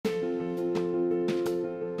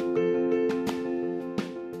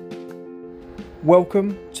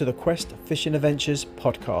Welcome to the Quest Fishing Adventures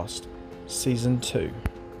podcast, Season 2.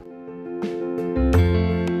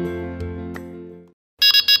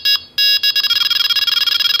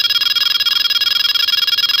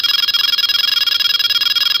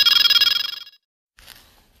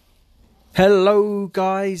 Hello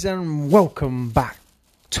guys and welcome back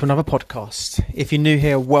to another podcast. If you're new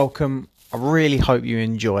here, welcome. I really hope you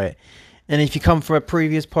enjoy it. And if you come from a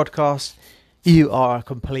previous podcast, you are a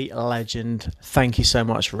complete legend. Thank you so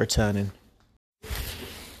much for returning.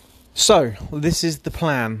 So, this is the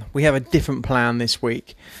plan. We have a different plan this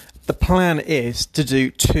week. The plan is to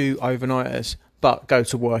do 2 overnighters, but go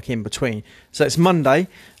to work in between. So it's Monday.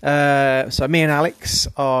 So me and Alex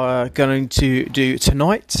are going to do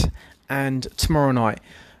tonight and tomorrow night.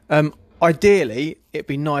 Ideally, it'd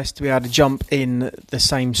be nice to be able to jump in the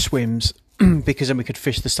same swims because then we could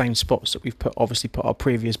fish the same spots that we've put our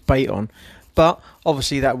previous bait on. But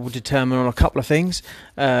obviously that will determine on a couple of things.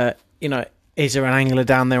 Is there an angler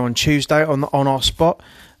down there on Tuesday on our spot?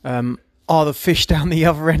 Are the fish down the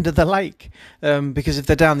other end of the lake? Because if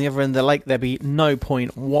they're down the other end of the lake, there'd be no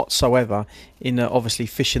point whatsoever in obviously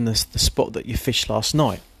fishing the spot that you fished last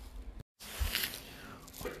night.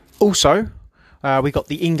 Also, we got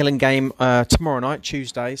the England game tomorrow night,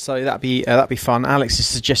 Tuesday, so that'd be fun. Alex has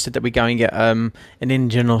suggested that we go and get an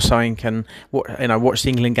Indian or something and watch the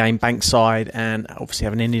England game bankside and obviously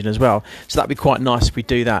have an Indian as well. So that'd be quite nice if we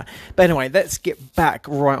do that. But anyway, let's get back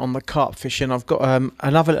right on the carp fishing. I've got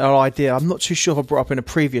another little idea. I'm not too sure if I brought up in a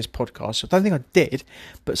previous podcast. I don't think I did,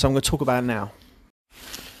 but so I'm going to talk about it now.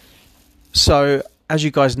 So, as you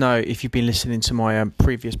guys know, if you've been listening to my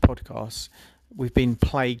previous podcasts, we've been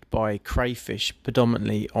plagued by crayfish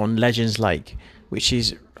predominantly on Legends Lake, which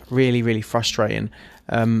is really, really frustrating.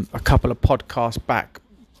 A couple of podcasts back,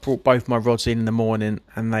 brought both my rods in the morning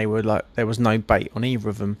and they were like, there was no bait on either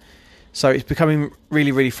of them. So it's becoming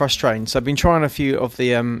really, really frustrating. So I've been trying a few of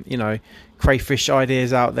the, crayfish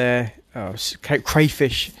ideas out there,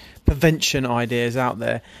 crayfish prevention ideas out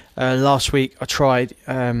there. Last week I tried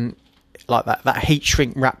like that heat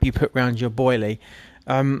shrink wrap you put around your boilie.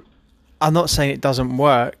 I'm not saying it doesn't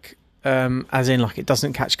work, as in like it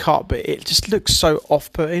doesn't catch carp, but it just looks so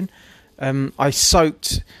off-putting. I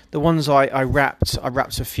soaked the ones I wrapped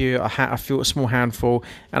a few, a small handful,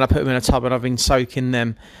 and I put them in a tub, and I've been soaking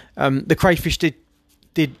them. The crayfish did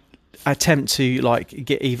attempt to like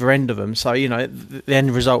get either end of them, so the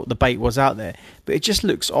end result, the bait was out there, but it just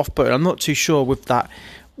looks off-putting. I'm not too sure with the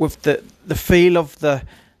feel of the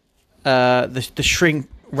shrink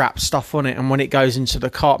wrap stuff on it and when it goes into the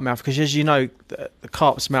carp mouth, because as you know, the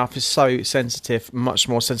carp's mouth is so sensitive, much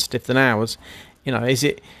more sensitive than ours. Is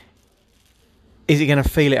it going to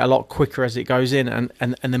feel it a lot quicker as it goes in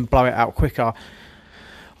and then blow it out quicker?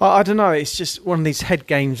 I don't know. It's just one of these head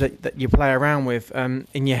games that you play around with in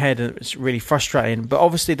your head, and it's really frustrating. But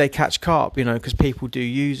obviously they catch carp, because people do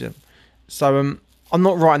use them. So I'm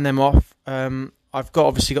not writing them off. I've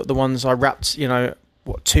obviously got the ones I wrapped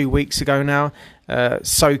 2 weeks ago now,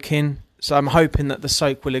 soaking. So I'm hoping that the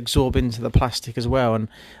soak will absorb into the plastic as well. And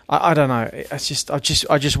I don't know. It's just I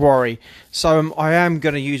just worry. So I am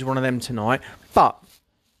going to use one of them tonight. But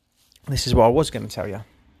this is what I was going to tell you.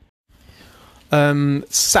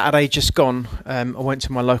 Saturday just gone. I went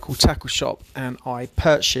to my local tackle shop and I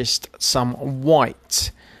purchased some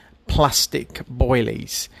white plastic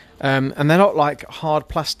boilies. And they're not like hard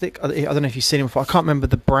plastic. I don't know if you've seen them before. I can't remember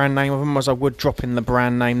the brand name of them, as I would drop in the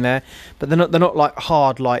brand name there. But they're not like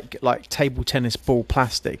hard like table tennis ball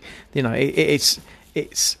plastic. It is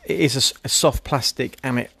a soft plastic,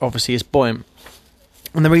 and it obviously is buoyant.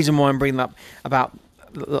 And the reason why I'm bringing that up about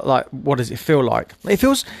like what does it feel like? It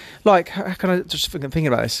feels like, how can I just thinking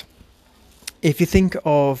about this? If you think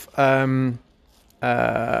of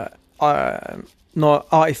not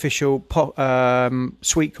artificial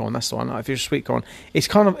sweet corn, that's the one, artificial sweet corn.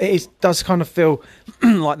 It does kind of feel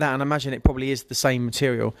like that, and I imagine it probably is the same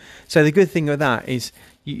material. So the good thing with that is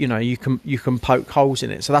you can poke holes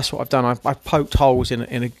in it. So that's what I've done. I've poked holes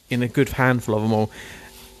in a good handful of them all,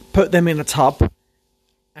 put them in a tub,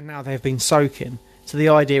 and now they've been soaking. So the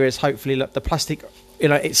idea is hopefully the plastic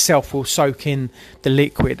itself will soak in the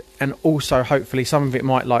liquid, and also hopefully some of it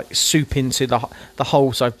might like soup into the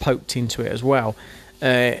holes I've poked into it as well.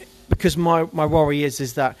 Because my worry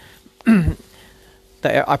is that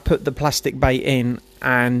that I put the plastic bait in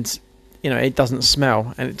and it doesn't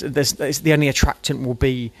smell, and it's the only attractant will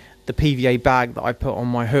be the PVA bag that I put on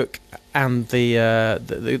my hook and the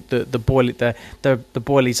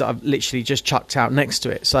boilies that I've literally just chucked out next to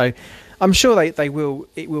it. So I'm sure it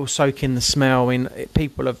will soak in the smell. I mean,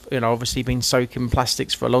 people have obviously been soaking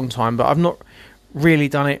plastics for a long time, but I've not really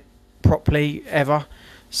done it properly ever.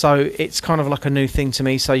 So it's kind of like a new thing to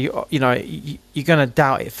me. So you're going to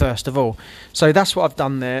doubt it first of all. So that's what I've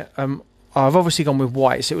done there. I've obviously gone with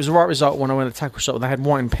white. So it was the right result when I went to tackle shop. They had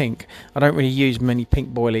white and pink. I don't really use many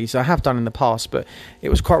pink boilies. I have done in the past, but it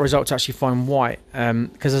was quite a result to actually find white.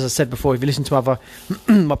 Because as I said before, if you listen to other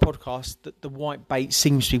my podcast, the white bait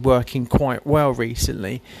seems to be working quite well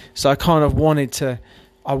recently. So I kind of wanted to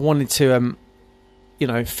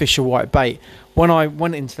fish a white bait. When I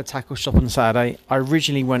went into the tackle shop on Saturday, I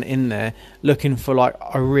originally went in there looking for like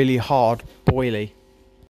a really hard boilie.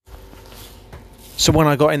 So when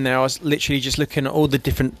I got in there, I was literally just looking at all the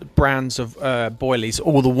different brands of boilies,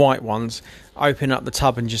 all the white ones, opening up the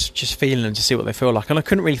tub and just feeling them to see what they feel like. And I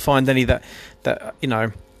couldn't really find any that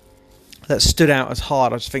stood out as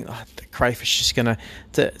hard. I just think the crayfish is just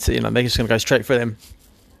they're just gonna go straight for them.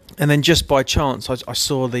 And then just by chance, I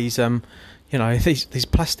saw these these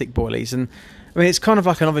plastic boilies, and I mean it's kind of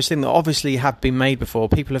like an obvious thing that obviously have been made before.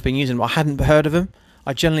 People have been using them. I hadn't heard of them.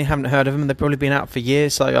 I generally haven't heard of them. They've probably been out for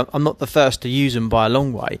years, so I'm not the first to use them by a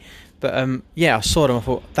long way. But I saw them. I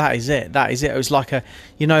thought that is it. It was like a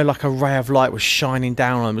ray of light was shining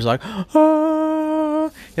down on them. It was like,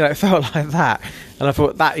 it felt like that. And I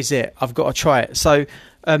thought that is it. I've got to try it. So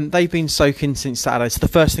they've been soaking since Saturday. So the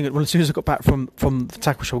first thing, as soon as I got back from the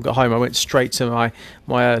tackle shop and got home, I went straight to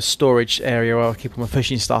my storage area where I keep all my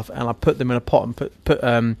fishing stuff, and I put them in a pot and put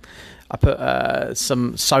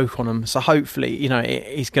some soak on them. So hopefully,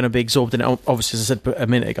 it's going to be absorbed in it. Obviously, as I said a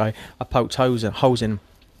minute ago, I poked holes in.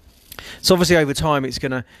 So obviously over time it's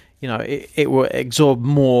going to, it will absorb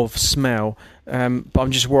more smell. But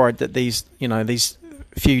I'm just worried that these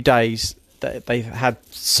few days that they've had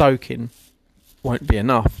soaking won't be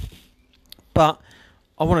enough. But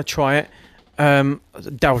I want to try it. I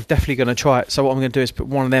was definitely going to try it. So what I'm going to do is put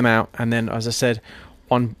one of them out, and then, as I said,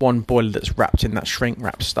 one boiler that's wrapped in that shrink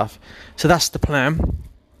wrap stuff. So that's the plan.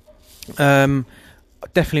 I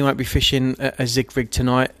definitely won't be fishing a zig rig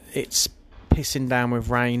tonight. It's pissing down with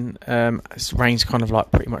rain. Rain's kind of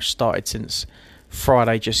like pretty much started since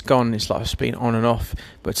Friday just gone. It's like it's been on and off,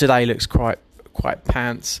 but today looks quite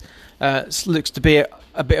pants. It looks to be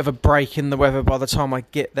a bit of a break in the weather by the time I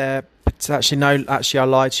get there. But actually I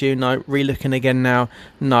lied to you. No, re-looking again now.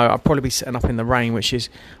 No, I'll probably be setting up in the rain, which is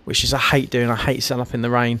I hate doing. I hate setting up in the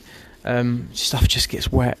rain. Stuff just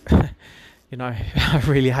gets wet. I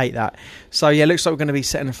really hate that. So yeah, looks like we're going to be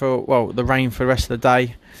setting for the rain for the rest of the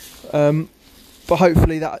day. But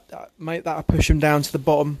hopefully that'll push them down to the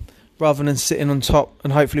bottom rather than sitting on top,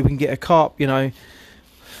 and hopefully we can get a carp.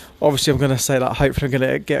 Obviously I'm going to say that hopefully I'm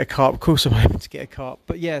going to get a carp. Of course I'm hoping to get a carp.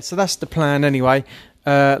 But yeah, so that's the plan anyway.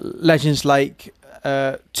 Legends Lake,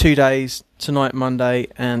 2 days, tonight Monday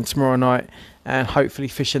and tomorrow night, and hopefully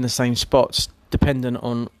fish in the same spots, dependent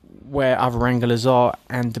on where other anglers are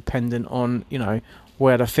and dependent on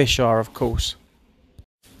where the fish are, of course.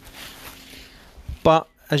 But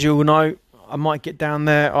as you all know, I might get down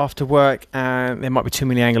there after work and there might be too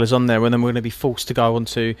many anglers on there, and then we're going to be forced to go on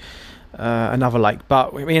to another lake.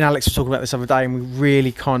 But me and Alex were talking about this other day, and we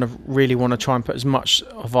really want to try and put as much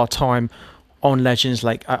of our time on Legends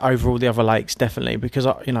Lake over all the other lakes, definitely, because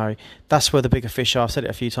that's where the bigger fish are. I've said it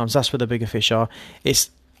a few times. That's where the bigger fish are.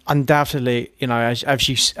 It's undoubtedly, as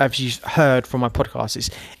you heard from my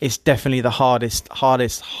podcast, it's definitely the hardest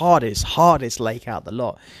lake out the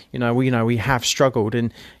lot. We have struggled,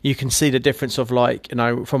 and you can see the difference of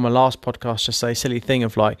from my last podcast, just say silly thing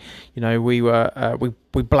of we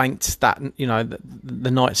blanked that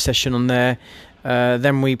the night session on there.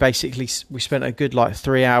 Then we spent a good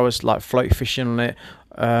 3 hours float fishing on it.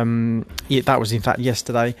 That was in fact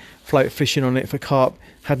yesterday. Float fishing on it for carp.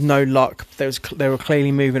 Had no luck. They were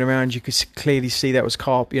clearly moving around. You could clearly see that was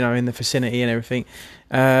carp, in the vicinity and everything.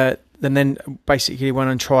 And then basically went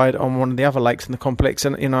and tried on one of the other lakes in the complex,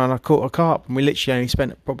 and and I caught a carp. And we literally only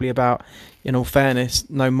spent probably about, in all fairness,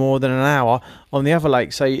 no more than an hour on the other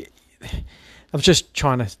lake. So I'm just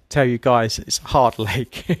trying to tell you guys, it's a hard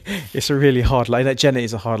lake. It's a really hard lake. That Jenny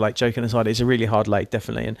is a hard lake. Joking aside, it's a really hard lake,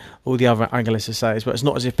 definitely. And all the other anglers will say as well. It's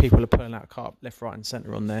not as if people are pulling out carp left, right, and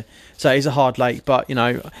centre on there. So it is a hard lake, but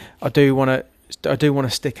I do want to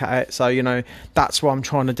stick at it. So that's why I'm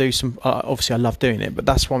trying to do some. Obviously, I love doing it, but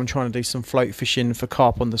that's why I'm trying to do some float fishing for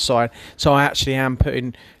carp on the side. So I actually am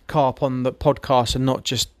putting carp on the podcast and not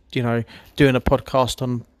just doing a podcast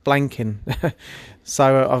on blanking.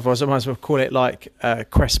 So I might as well call it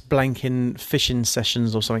Crest blanking fishing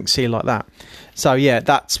sessions or something silly like that. So yeah,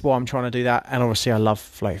 that's why I'm trying to do that. And obviously I love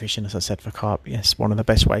float fishing, as I said, for carp. Yes, one of the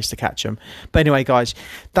best ways to catch them. But anyway, guys,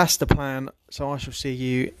 that's the plan. So I shall see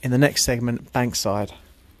you in the next segment, Bankside.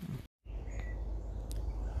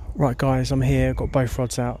 Right, guys, I'm here. I've got both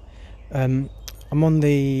rods out. I'm on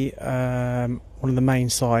the one of the main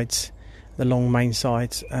sides, the long main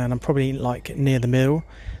sides, and I'm probably like near the middle,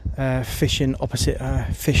 fishing opposite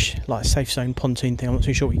fish like safe zone pontoon thing. I'm not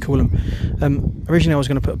too sure what you call them. Originally I was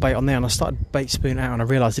going to put a bait on there, and I started bait spoon out, and I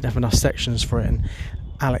realised I didn't have enough sections for it, and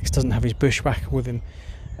Alex doesn't have his bushwhacker with him,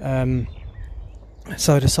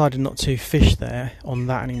 so I decided not to fish there on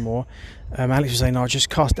that anymore. Alex was saying, "No, just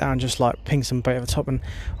cast down, just like ping some bait over the top," and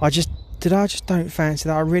I just don't fancy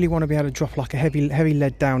that. I really want to be able to drop like a heavy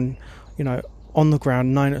lead down, on the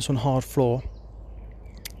ground, knowing it's on hard floor,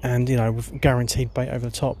 and with guaranteed bait over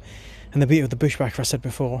the top. And the beauty of the bushwhacker, I said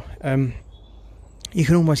before, you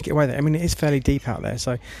can almost get away with it. I mean, it is fairly deep out there,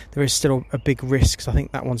 so there is still a big risk. Cause I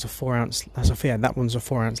think that one's a 4 ounce. That one's a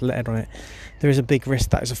 4 ounce lead on it. There is a big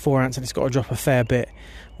risk that is a 4 ounce, and it's got to drop a fair bit.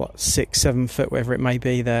 6-7 foot, whatever it may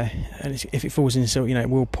be there. And if it falls into, it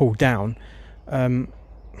will pull down.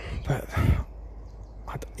 But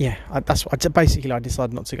that's what I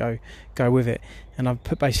decided not to go with it, and I've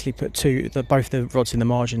put both the rods in the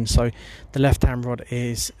margin. So the left hand rod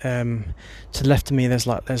is to the left of me. There's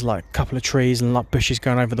like a couple of trees and like bushes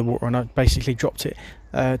going over the water, and I basically dropped it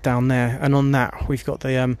down there. And on that we've got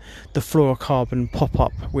the fluorocarbon pop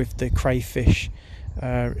up with the crayfish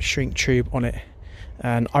shrink tube on it.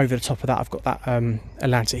 And over the top of that, I've got that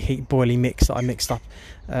Atlantic Heat boilie mix that I mixed up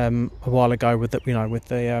a while ago with the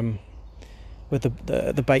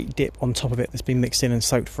bait dip on top of it that's been mixed in and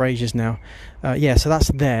soaked for ages now. So that's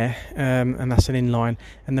there, and that's an inline.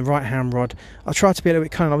 And the right hand rod, I tried to be a little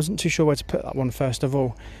bit cunning. I wasn't too sure where to put that one first of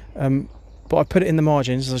all, but I put it in the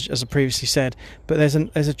margins as I previously said. But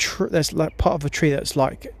there's like part of a tree that's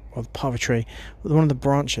like, well, part of a tree, one of the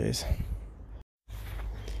branches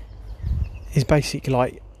is basically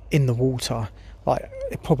like in the water, like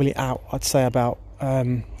probably out, I'd say about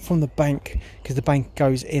from the bank, because the bank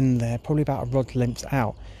goes in there probably about a rod length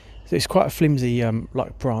out. So it's quite a flimsy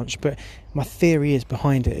like branch. But my theory is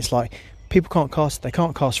behind it, it's like people can't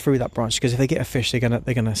cast through that branch, because if they get a fish they're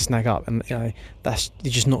gonna snag up, and they're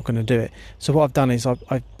just not going to do it. So what I've done is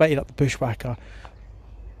I've baited up the bushwhacker,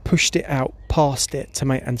 pushed it out past it to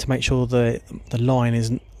make sure the line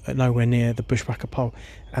isn't nowhere near the bushwhacker pole,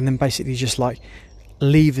 and then basically just like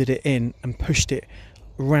levered it in and pushed it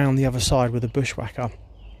round the other side with a bushwhacker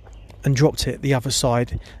and dropped it the other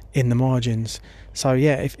side in the margins. So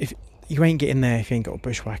yeah, if you ain't getting there if you ain't got a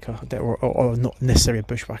bushwhacker, or not necessarily a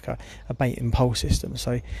bushwhacker, a bait and pole system.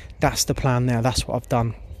 So that's the plan now, that's what I've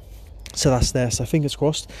done. So that's there, so fingers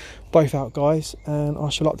crossed, both out guys, and I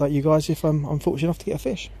shall update you guys if I'm fortunate enough to get a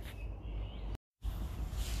fish.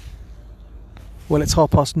 Well, it's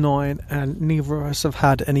 9:30 and neither of us have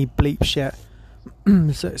had any bleeps yet,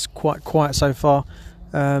 so it's quite quiet so far.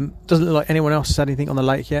 Doesn't look like anyone else has had anything on the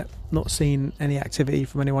lake yet. Not seen any activity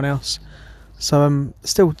from anyone else. So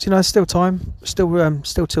still time. Still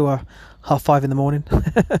till 5:30 in the morning.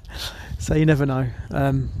 So you never know.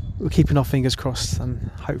 We're keeping our fingers crossed,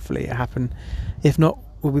 and hopefully it happen. If not,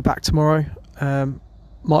 we'll be back tomorrow.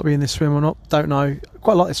 Might be in this swim or not. Don't know.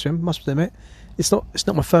 Quite like this swim, must admit. It's not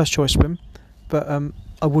my first choice swim, but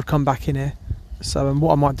I would come back in here. So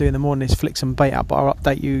what I might do in the morning is flick some bait out, but I'll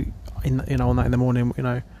update you on that in the morning,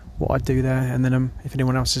 what I do there, and then if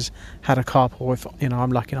anyone else has had a carp, or if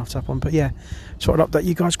I'm lucky enough to have one. But yeah, so I'd update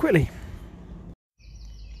you guys quickly.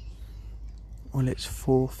 Well, it's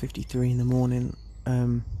 4:53 in the morning.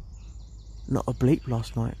 Not a bleep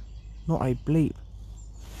last night, not a bleep.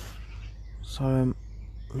 So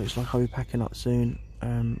looks like I'll be packing up soon,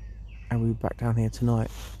 and we'll be back down here tonight.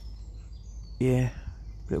 Yeah, a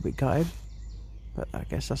little bit gutted, but I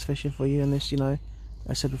guess that's fishing for you. And this,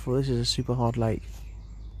 I said before, this is a super hard lake,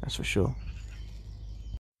 that's for sure.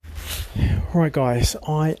 Right guys,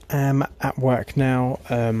 I am at work now,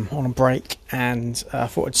 on a break, and I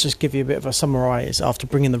thought I'd just give you a bit of a summarise after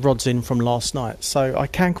bringing the rods in from last night. So I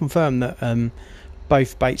can confirm that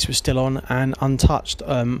both baits were still on and untouched.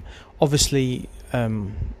 Obviously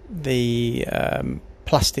the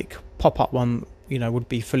plastic pop-up one would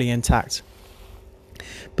be fully intact,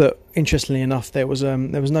 but interestingly enough there was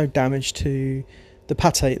no damage to the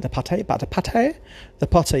pate that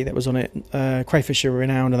was on it. Crayfish are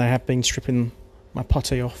renowned, and they have been stripping my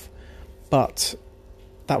pate off, but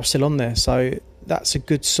that was still on there, so that's a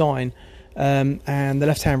good sign. And the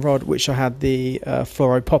left hand rod, which I had the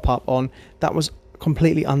fluoro pop-up on, that was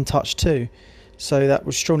completely untouched too, so that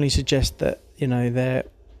would strongly suggest that there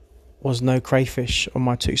was no crayfish on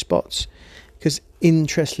my two spots. Because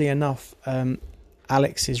interestingly enough,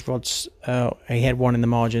 Alex's rods, he had one in the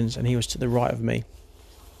margins and he was to the right of me,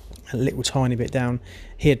 a little tiny bit down.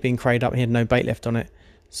 He had been crayed up and he had no bait left on it,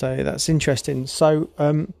 so that's interesting. So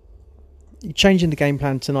changing the game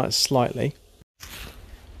plan tonight slightly.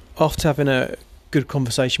 After having a good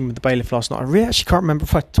conversation with the bailiff last night, I really actually can't remember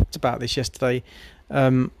if I talked about this yesterday.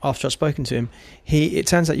 After I've spoken to him, it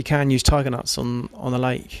turns out you can use tiger nuts on the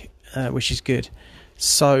lake, which is good.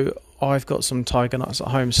 So I've got some tiger nuts at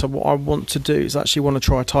home. So what I want to do is actually want to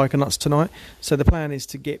try tiger nuts tonight. So the plan is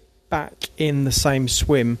to get back in the same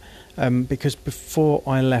swim, because before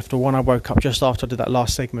I left, or when I woke up just after I did that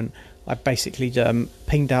last segment, I basically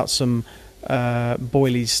pinged out some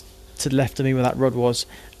boilies to the left of me where that rod was,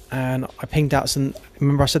 and I pinged out some.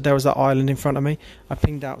 Remember I said there was that island in front of me? I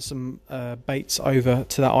pinged out some baits over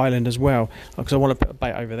to that island as well, because I want to put a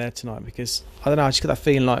bait over there tonight, because I don't know, I just got that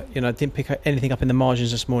feeling like, I didn't pick anything up in the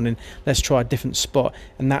margins this morning, let's try a different spot.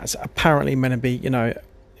 And that's apparently meant to be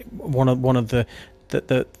one of the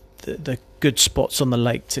good spots on the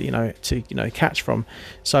lake to catch from.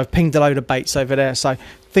 So I've pinged a load of baits over there, so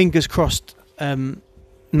fingers crossed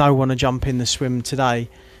no one will jump in the swim today,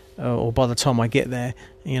 or by the time I get there,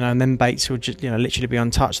 and then baits will just literally be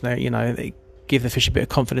untouched. They give the fish a bit of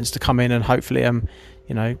confidence to come in, and hopefully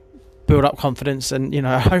build up confidence, and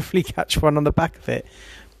hopefully catch one on the back of it.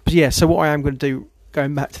 But yeah, so what I am going to do,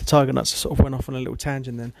 going back to the tiger nuts, I sort of went off on a little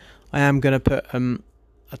tangent then, I am going to put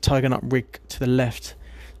a tiger nut rig to the left.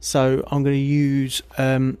 So I'm going to use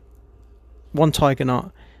one tiger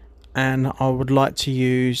nut, and I would like to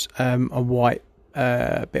use a white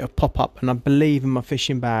bit of pop-up, and I believe in my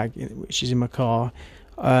fishing bag, which is in my car,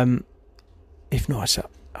 if not,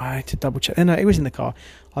 I had to double check. No, it was in the car.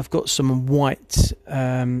 I've got some white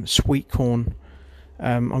sweet corn.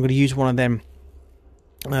 I'm going to use one of them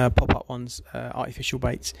pop-up ones, artificial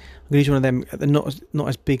baits. I'm going to use one of them. They're not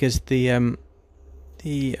as big as the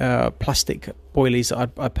plastic boilies that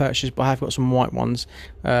I purchased, but I have got some white ones.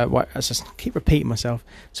 White, as I keep repeating myself,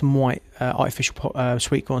 some white artificial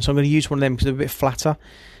sweet corn. So I'm going to use one of them because they're a bit flatter.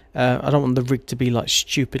 I don't want the rig to be like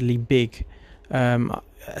stupidly big.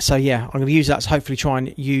 So yeah, I'm going to use that to hopefully try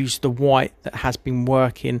and use the white that has been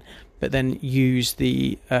working, but then use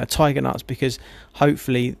the tiger nuts, because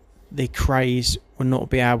hopefully the crays will not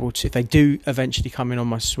be able to, if they do eventually come in on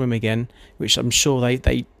my swim again, which I'm sure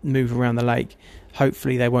they move around the lake,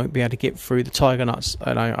 hopefully they won't be able to get through the tiger nuts.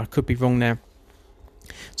 I could be wrong there.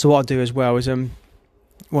 So what I'll do as well is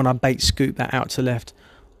when I bait scoop that out to the left,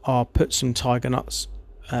 I'll put some tiger nuts,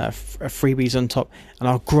 freebies on top, and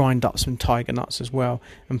I'll grind up some tiger nuts as well,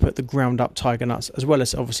 and put the ground up tiger nuts as well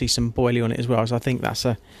as obviously some boilie on it as well. So I think that's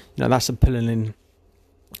a pulling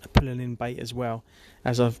in bait as well,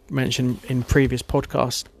 as I've mentioned in previous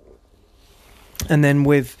podcasts. And then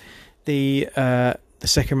with the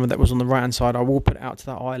second one that was on the right hand side, I will put it out to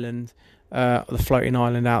that island, the floating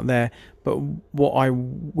island out there. But what I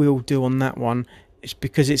will do on that one is,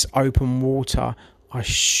 because it's open water, I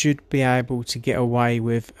should be able to get away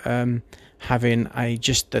with having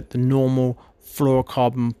just the normal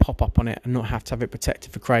fluorocarbon pop up on it, and not have to have it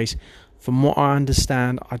protected for crays. From what I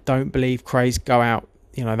understand, I don't believe crays go out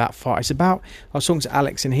that far. It's about, I was talking to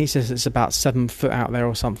Alex, and he says it's about 7 foot out there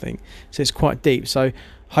or something, so it's quite deep. So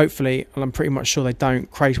hopefully, and I'm pretty much sure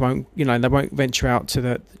crays won't they won't venture out to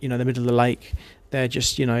the the middle of the lake. They're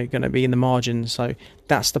just going to be in the margins. So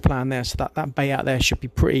that's the plan there. So that bait out there should be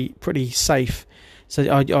pretty safe. So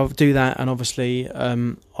I'll do that, and obviously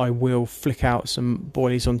I will flick out some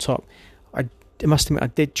boilies on top. I must admit, I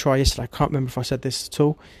did try yesterday. I can't remember if I said this at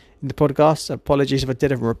all in the podcast. Apologies if I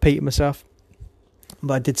did ever repeat myself.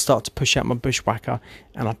 But I did start to push out my bushwhacker,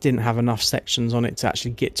 and I didn't have enough sections on it to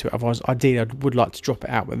actually get to it. Otherwise, ideally, I would like to drop it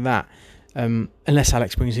out with that. Unless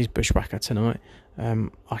Alex brings his bushwhacker tonight,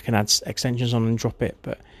 I can add extensions on and drop it.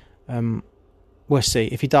 But we'll see.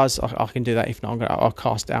 If he does, I can do that. If not, I'll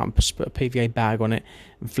cast it out and put a PVA bag on it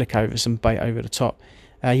and flick over some bait over the top.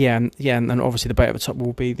 And obviously the bait over the top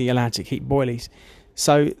will be the Atlantic heat boilies.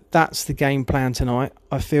 So that's the game plan tonight.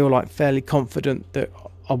 I feel like fairly confident that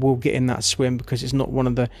I will get in that swim, because it's not one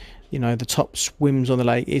of the the top swims on the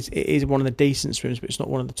lake. It is one of the decent swims, but it's not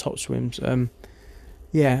one of the top swims.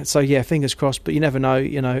 Fingers crossed. But you never know.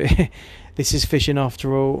 This is fishing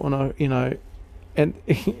after all. And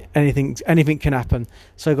anything can happen.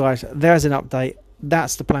 So guys, there's an update.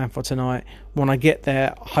 That's the plan for tonight. When I get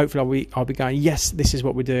there, hopefully I'll be going, yes, this is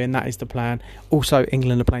what we're doing. That is the plan. Also,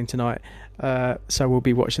 England are playing tonight, so we'll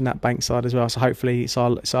be watching that Bankside as well. So hopefully it's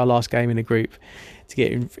our last game in the group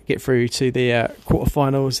to get through to the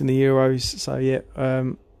quarterfinals in the Euros. So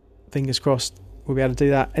fingers crossed we'll be able to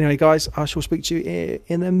do that. Anyway, guys, I shall speak to you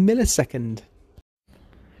in a millisecond.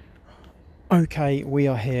 Okay, we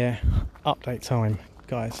are here. Update time,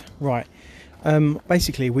 guys. Right.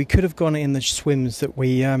 Basically, we could have gone in the swims that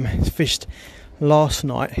we fished last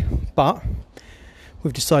night, but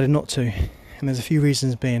we've decided not to, and there's a few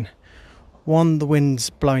reasons being. One, the wind's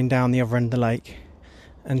blowing down the other end of the lake,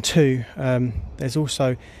 and two, there's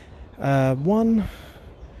also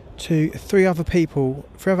three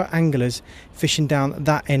other anglers fishing down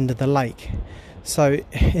that end of the lake. So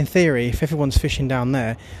in theory, if everyone's fishing down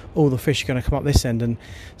there, all the fish are going to come up this end, and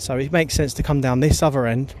so it makes sense to come down this other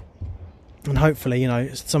end, and hopefully, you know,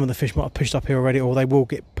 some of the fish might have pushed up here already, or they will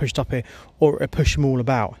get pushed up here, or it'll push them all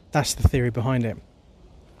about. That's the theory behind it.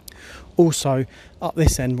 Also, up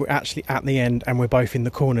this end, we're actually at the end and we're both in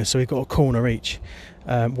the corner, so we've got a corner each.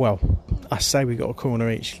 Well, I say we've got a corner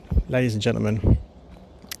each, ladies and gentlemen.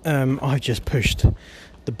 I've just pushed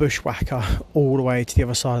the bushwhacker all the way to the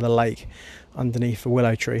other side of the lake underneath a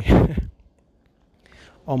willow tree.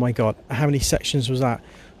 Oh my god, how many sections was that?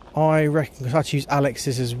 I reckon I had to use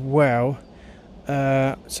Alex's as well.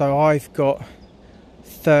 So I've got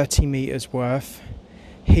 30 metres worth.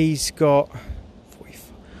 He's got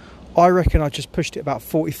 45. I reckon I just pushed it about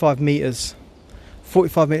 45 metres.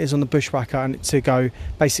 45 metres on the bushwhacker, and to go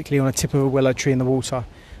basically on a tip of a willow tree in the water.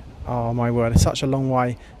 Oh my word, it's such a long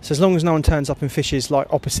way. So as long as no one turns up and fishes like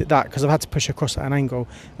opposite that, because I've had to push across at an angle,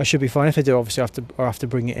 I should be fine. If they do, obviously I have to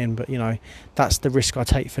bring it in, but you know, that's the risk I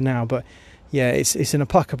take for now. But yeah, it's in a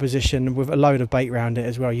pucker position with a load of bait around it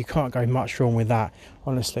as well. You can't go much wrong with that,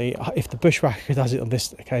 honestly. If the bushwhacker does it on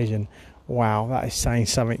this occasion, wow, that is saying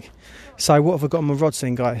something. So what have I got on my rods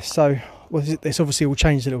then, guys? So it's obviously all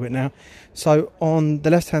changed a little bit now. So on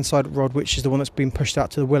the left hand side rod, which is the one that's been pushed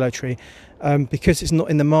out to the willow tree, because it's not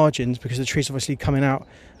in the margins, because the tree's obviously coming out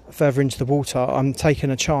further into the water, I'm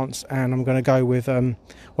taking a chance and I'm going to go with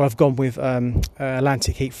I've gone with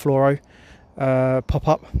Atlantic Heat Fluoro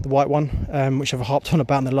pop-up, the white one, which I've harped on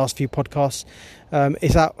about in the last few podcasts.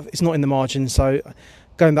 It's not in the margin, so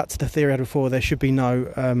going back to the theory I had before, there should be no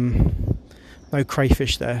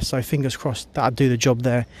crayfish there, so fingers crossed that'll do the job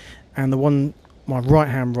there. And the one, my right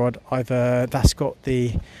hand rod, I've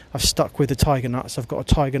stuck with the tiger nut, so I've got a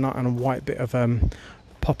tiger nut and a white bit of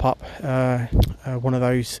pop-up, one of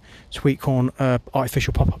those sweet corn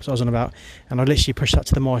artificial pop-ups I was on about, and I literally pushed that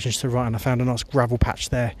to the margins to the right, and I found a nice gravel patch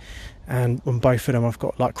there. And on both of them I've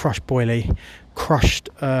got like crushed boilie, crushed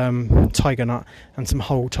tiger nut, and some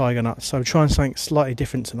whole tiger nuts. So I'm trying something slightly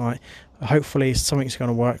different tonight. Hopefully something's going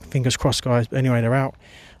to work, fingers crossed, guys. But anyway, they're out.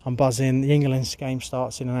 I'm buzzing. The England game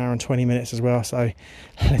starts in an hour and 20 minutes as well, so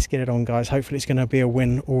let's get it on, guys. Hopefully it's going to be a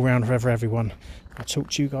win all round for everyone. I'll talk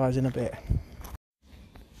to you guys in a bit.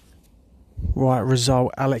 Right,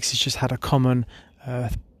 result. Alex has just had a common,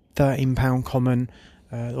 13-pound common.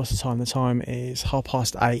 What's the time? The time is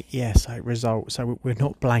 8:30. Yeah, so result. So we're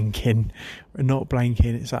not blanking. We're not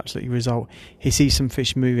blanking. It's absolutely result. He sees some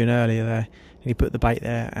fish moving earlier there, and he put the bait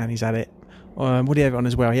there, and he's had it. What did he have it on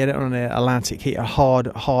as well? He had it on an Atlantic Heat, a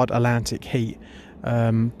hard Atlantic Heat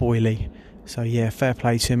boilie. So yeah, fair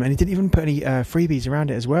play to him. And he didn't even put any freebies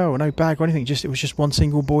around it as well. No bag or anything. It was just one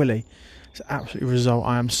single boilie. It's absolutely a result.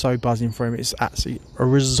 I am so buzzing for him. It's absolutely a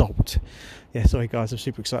result. Yeah, sorry guys, I'm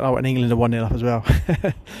super excited. Oh, and England are 1-0 up as well.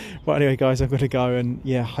 But anyway, guys, I've got to go, and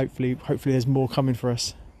yeah, hopefully there's more coming for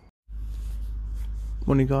us.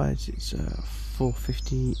 Morning, guys. It's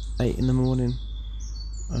 4:58 in the morning.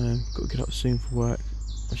 Got to get up soon for work,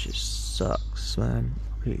 which just sucks, man.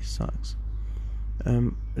 Really sucks.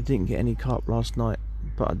 I didn't get any carp last night,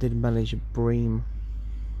 but I did manage a bream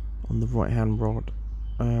on the right hand rod.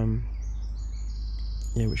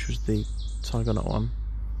 Yeah, which was the tiger nut one.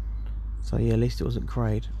 So yeah, at least it wasn't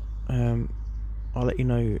crayed. I'll let you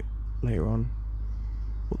know later on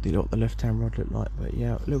what the left hand rod looked like. But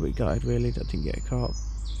yeah, a little bit gutted really that I didn't get a carp.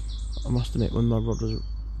 I must admit, when my rod was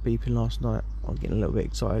beeping last night, I was getting a little bit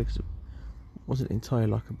excited because it wasn't entirely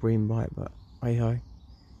like a bream bite, but hey ho,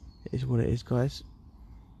 it is what it is, guys.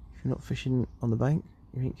 If you're not fishing on the bank,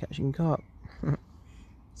 you ain't catching carp.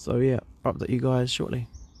 So yeah, I'll update you guys shortly.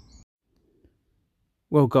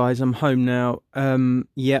 Well guys, I'm home now.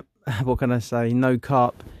 Yep, what can I say? No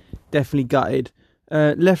carp, definitely gutted.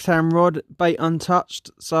 Left hand rod, bait untouched,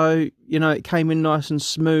 so you know it came in nice and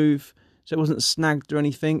smooth. So it wasn't snagged or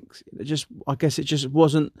anything. I guess it just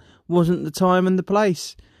wasn't the time and the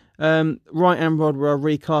place. Right hand rod where I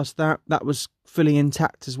recast that was fully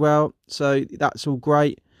intact as well. So that's all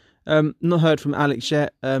great. Not heard from Alex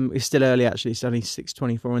yet. It's still early actually. It's only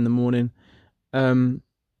 6:24 in the morning.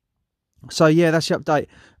 So yeah, that's the update.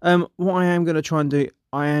 What I am going to try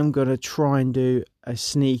and do, a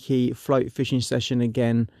sneaky float fishing session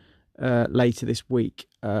again later this week.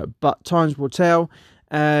 But times will tell.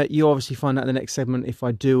 You obviously find out in the next segment if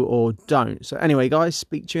I do or don't. So anyway, guys,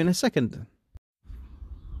 speak to you in a second.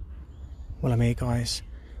 Well, I'm here, guys.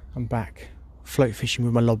 I'm back float fishing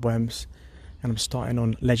with my lobworms. and I'm starting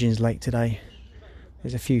on Legends Lake today.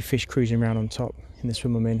 There's a few fish cruising around on top in the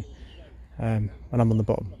swim I'm in, and I'm on the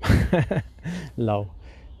bottom. Lol.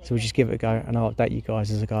 So we'll just give it a go, and I'll update you guys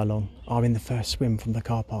as I go along. I'm in the first swim from the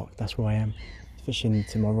car park. That's where I am, fishing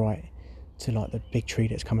to my right to like the big tree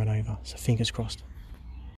that's coming over. So fingers crossed.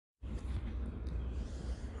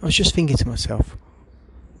 I was just thinking to myself,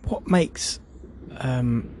 what makes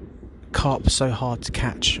carp so hard to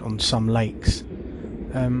catch on some lakes?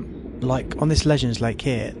 Like on this Legends Lake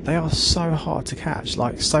here, they are so hard to catch,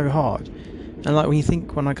 like so hard. And like when you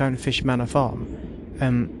think, when I go and fish Manor Farm,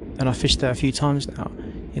 and I fished there a few times now,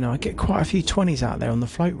 you know, I get quite a few 20s out there on the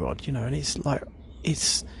float rod, you know, and it's like,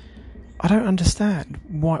 I don't understand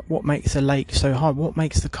what makes a lake so hard, what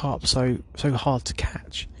makes the carp so hard to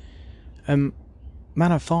catch.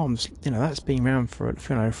 Manor Farms, you know, that's been around for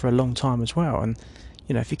a long time as well, and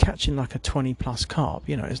you know, if you're catching like a 20 plus carp,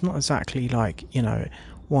 you know, it's not exactly like, you know,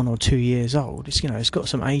 1 or 2 years old. It's, you know, it's got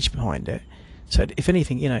some age behind it. So if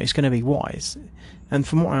anything, you know, it's going to be wise. And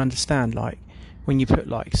from what I understand, like when you put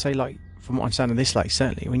like, say like, from what I understand of this lake,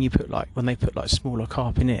 certainly when they put like smaller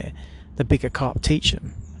carp in here, the bigger carp teach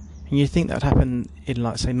them. And you think that'd happen in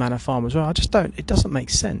like, say, Manor Farm as well. I just don't. It doesn't make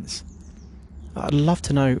sense. I'd love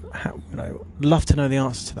to know love to know the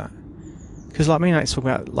answer to that. Because like me and Alex talked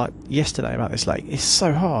about like yesterday about this lake. It's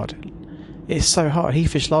so hard. It's so hard. He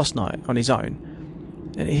fished last night on his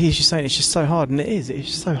own, and he's just saying it's just so hard, and it is. It's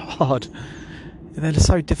just so hard. They're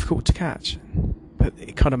so difficult to catch, but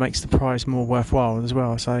it kind of makes the prize more worthwhile as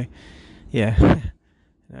well. So, yeah,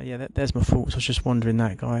 there's my thoughts. I was just wondering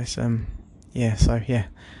that, guys. Answers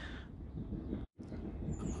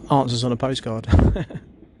on a postcard.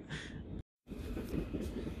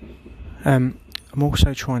 I'm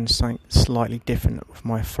also trying something slightly different with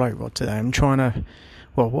my float rod today.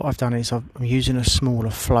 What I've done is I'm using a smaller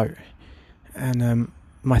float, and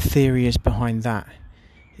my theory is behind that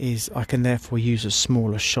is I can therefore use a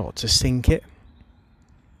smaller shot to sink it,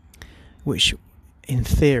 which in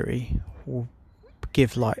theory will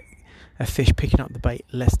give like a fish picking up the bait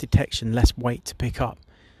less detection, less weight to pick up.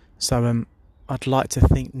 So I'd like to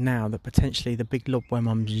think now that potentially the big lobworm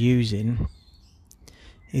I'm using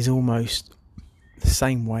is almost the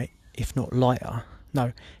same weight, if not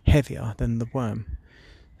heavier than the worm.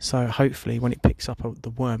 So hopefully when it picks up the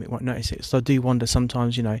worm, it won't notice it. So I do wonder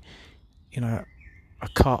sometimes, you know, a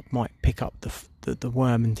carp might pick up the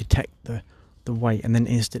worm and detect the weight and then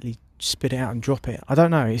instantly spit it out and drop it. I don't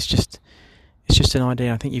know. It's just an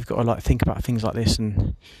idea. I think you've got to like think about things like this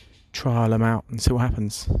and trial them out and see what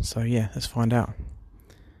happens. So yeah, let's find out.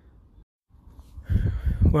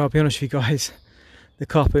 Well, I'll be honest with you guys. The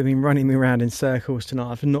carp have been running me around in circles tonight.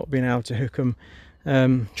 I've not been able to hook them.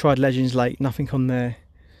 Tried Legends Lake, nothing on there.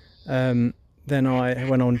 Then I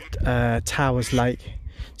went on Towers Lake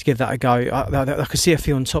to give that a go. I could see a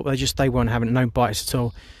few on top, but they weren't having no bites at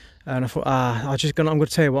all. And I thought, I'm going to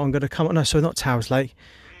tell you what, I'm going to come on. No, sorry, not Towers Lake.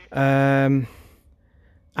 Atkins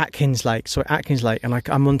Lake. And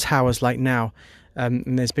I'm on Towers Lake now.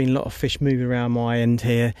 And there's been a lot of fish moving around my end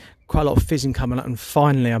here, quite a lot of fizzing coming up, and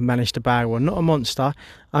finally I've managed to bag one. Not a monster,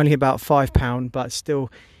 only about £5, but it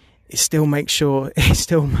still makes sure I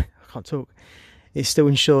can't talk. It still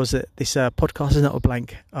ensures that this podcast is not a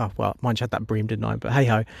blank. Oh well, mind you, I had that bream, didn't I? But hey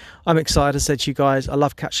ho, I'm excited. I said to you guys, I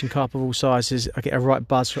love catching carp of all sizes. I get a right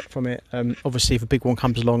buzz from it. Obviously, if a big one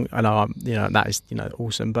comes along, I know that is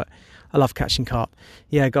awesome. But I love catching carp.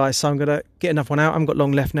 Yeah, guys. So I'm gonna get another one out. I haven't got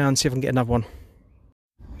long left now, and see if I can get another one.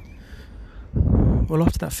 Well,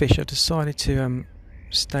 after that fish, I decided to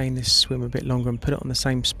stay in this swim a bit longer and put it on the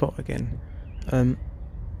same spot again.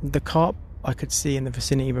 The carp I could see in the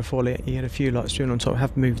vicinity before he had a few like swimming on top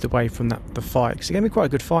have moved away from the fight, because it gave me quite a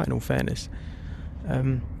good fight in all fairness.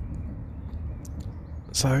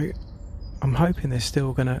 So I'm hoping they're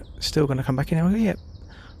still gonna come back in. Oh yeah,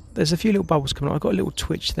 there's a few little bubbles coming up. I got a little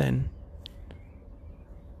twitch then.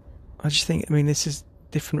 I just think, this is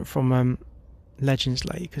different from Legends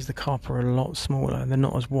Lake, because the carp are a lot smaller and they're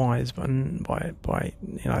not as wise, but by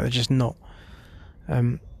they're just not.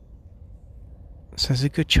 So there's a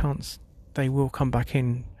good chance they will come back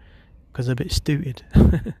in because they're a bit stooted.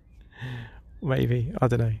 Maybe, I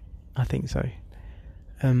don't know. I think so.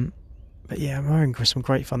 But yeah, I'm having some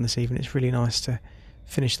great fun this evening. It's really nice to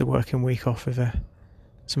finish the working week off with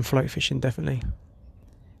some float fishing, definitely.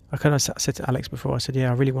 I kind of said to Alex before, I said, yeah,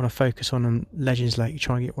 I really want to focus on Legends Lake,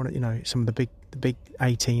 try and get one of, some of the big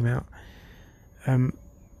A team out.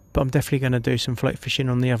 But I'm definitely going to do some float fishing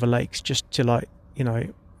on the other lakes just to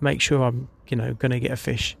make sure I'm, going to get a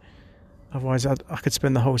fish. Otherwise, I could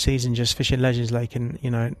spend the whole season just fishing Legends Lake and,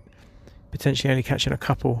 potentially only catching a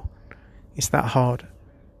couple. It's that hard.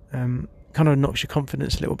 kind of knocks your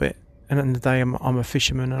confidence a little bit. And at the end of the day, I'm a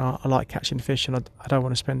fisherman, and I like catching fish, and I don't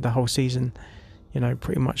want to spend the whole season,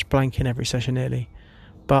 pretty much blanking every session nearly.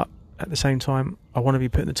 But at the same time, I want to be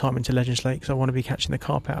putting the time into Legends Lake, because I want to be catching the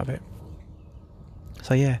carp out of it.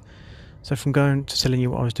 So yeah, so from going to telling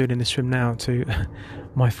you what I was doing in the swim now to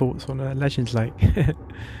my thoughts on Legends Lake.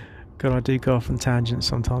 God, I do go off on tangents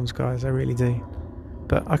sometimes, guys, I really do.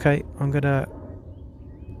 But okay, I'm going to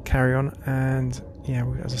carry on, and yeah,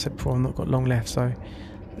 as I said before, I've not got long left, so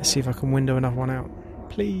let's see if I can window another one out.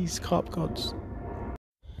 Please, carp gods.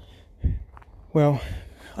 Well,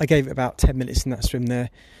 I gave it about 10 minutes in that swim there,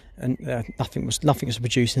 and nothing was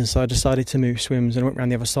producing, so I decided to move swims and went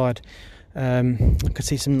round the other side. I could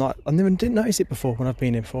see some I didn't notice it before when I've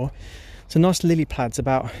been here before. So nice lily pads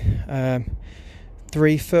about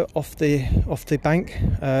 3 foot off the bank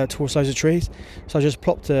towards loads of trees. So I just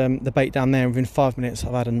plopped the bait down there, and within 5 minutes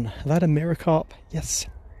I've had a mirror carp. Yes,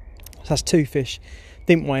 so that's 2 fish.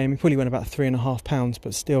 Didn't weigh him. He probably went about 3.5 pounds,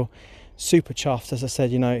 but still super chuffed. As I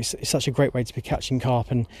said, it's such a great way to be catching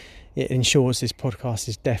carp, and it ensures this podcast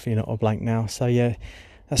is definitely not a blank now. So yeah,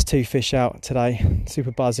 that's 2 fish out today.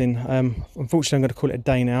 Super buzzing. Unfortunately, I'm going to call it a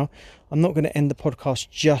day now. I'm not going to end the podcast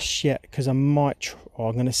just yet, because I'm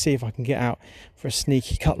going to see if I can get out for a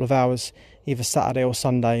sneaky couple of hours, either Saturday or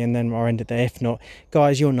Sunday, and then I'll end it there. If not,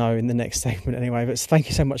 guys, you'll know in the next segment anyway. But thank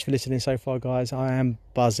you so much for listening so far, guys. I am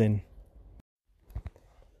buzzing.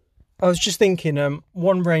 I was just thinking,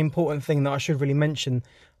 one very important thing that I should really mention,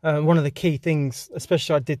 one of the key things,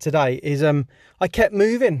 especially I did today, is I kept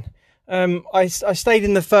moving. I stayed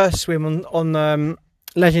in the first swim on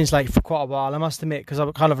Legends Lake for quite a while, I must admit, because I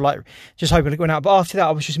was kind of like just hoping it went out. But after that,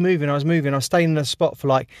 I was just moving. I was staying in a spot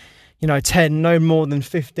for 10, no more than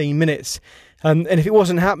 15 minutes. And if it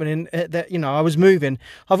wasn't happening, I was moving.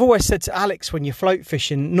 I've always said to Alex, when you're float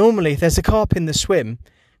fishing, normally if there's a carp in the swim,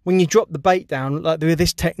 when you drop the bait down, like with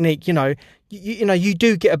this technique, you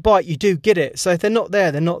do get a bite, you do get it. So if they're not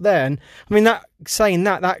there, they're not there. And I mean,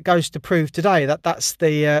 that goes to prove today that's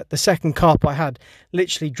the second carp I had.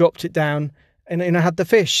 Literally dropped it down, and I had the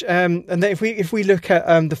fish. And then if we look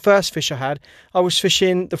at the first fish I was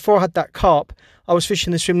fishing before I had that carp. I was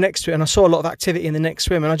fishing the swim next to it, and I saw a lot of activity in the next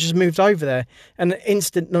swim, and I just moved over there. And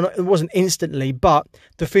it wasn't instantly, but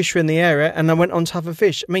the fish were in the area, and I went on to have a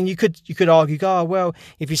fish. I mean, you could argue,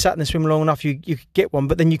 if you sat in the swim long enough, you could get one.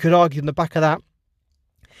 But then you could argue in the back of that,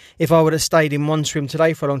 if I would have stayed in one swim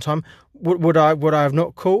today for a long time, would I have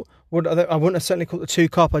not caught? I wouldn't have certainly caught the 2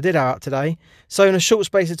 carp I did out today. So in a short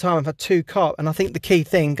space of time, I've had 2 carp, and I think the key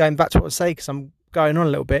thing, going back to what I was saying, because I'm going on a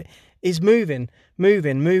little bit, is moving.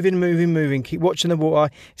 Keep watching the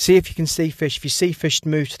water. See if you can see fish. If you see fish,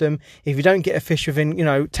 move to them. If you don't get a fish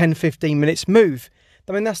within 10, 15 minutes, move.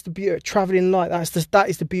 I mean, that's the beauty of travelling light. That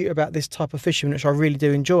is the beauty about this type of fishing, which I really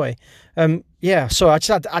do enjoy. Yeah, sorry, I just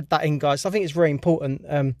had to add that in, guys. I think it's very important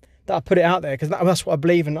that I put it out there, because that's what I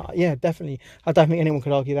believe in. Yeah, definitely. I don't think anyone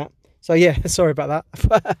could argue that. So yeah, sorry about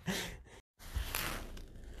that.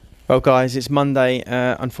 Well, guys, it's Monday.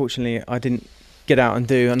 Unfortunately, I didn't get out and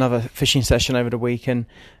do another fishing session over the weekend.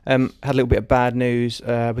 Had a little bit of bad news.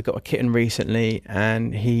 We got a kitten recently,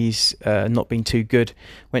 and he's not been too good.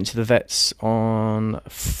 Went to the vets on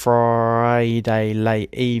Friday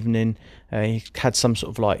late evening. He had some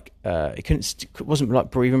sort of he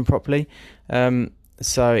wasn't breathing properly.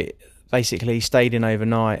 So basically he stayed in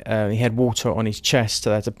overnight. He had water on his chest, so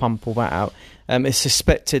they had to pump all that out. It's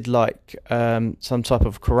suspected some type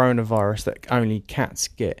of coronavirus that only cats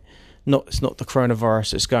get. It's not the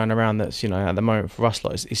coronavirus that's going around that's at the moment for us.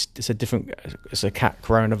 It's a cat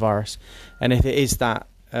coronavirus, and if it is that,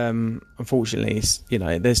 unfortunately,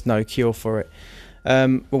 there's no cure for it.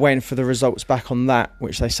 We're waiting for the results back on that,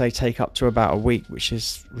 which they say take up to about a week, which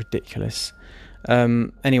is ridiculous.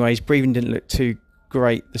 Anyway, his breathing didn't look too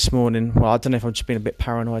great this morning. Well, I don't know if I've just been a bit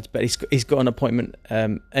paranoid, but he's got an appointment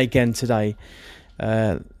again today,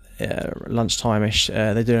 lunchtime-ish.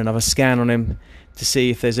 They're doing another scan on him to see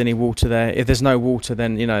if there's any water there. If there's no water,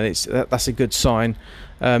 then that's a good sign,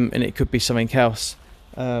 and it could be something else,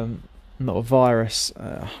 not a virus.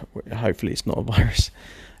 Hopefully it's not a virus,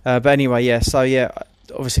 but anyway,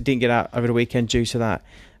 obviously didn't get out over the weekend due to that,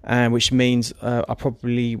 which means I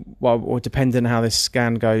probably, or depending on how this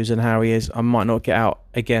scan goes and how he is, I might not get out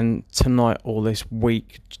again tonight or this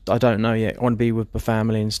week. I don't know yet. I want to be with the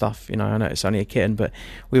family and stuff. I know it's only a kitten, but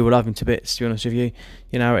we will love him to bits, to be honest with you.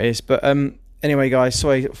 You know how it is. But anyway, guys,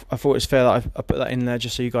 sorry, I thought it was fair that I put that in there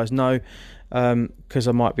just so you guys know, because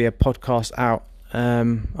I might be a podcast out.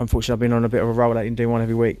 Unfortunately, I've been on a bit of a roll lately and doing one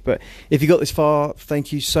every week. But if you got this far,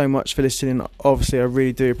 thank you so much for listening. Obviously, I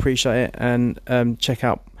really do appreciate it. And check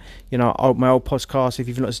out my old podcasts if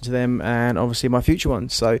you've not listened to them, and obviously my future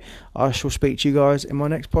ones. So I shall speak to you guys in my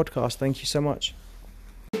next podcast. Thank you so much.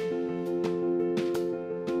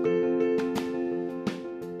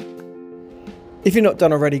 If you're not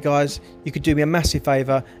done already, guys, you could do me a massive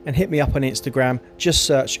favour and hit me up on Instagram. Just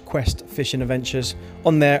search Quest Fishing Adventures.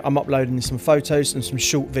 On there, I'm uploading some photos and some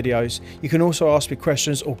short videos. You can also ask me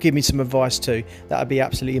questions or give me some advice too. That would be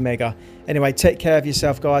absolutely mega. Anyway, take care of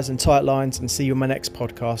yourself, guys, and tight lines, and see you on my next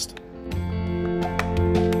podcast.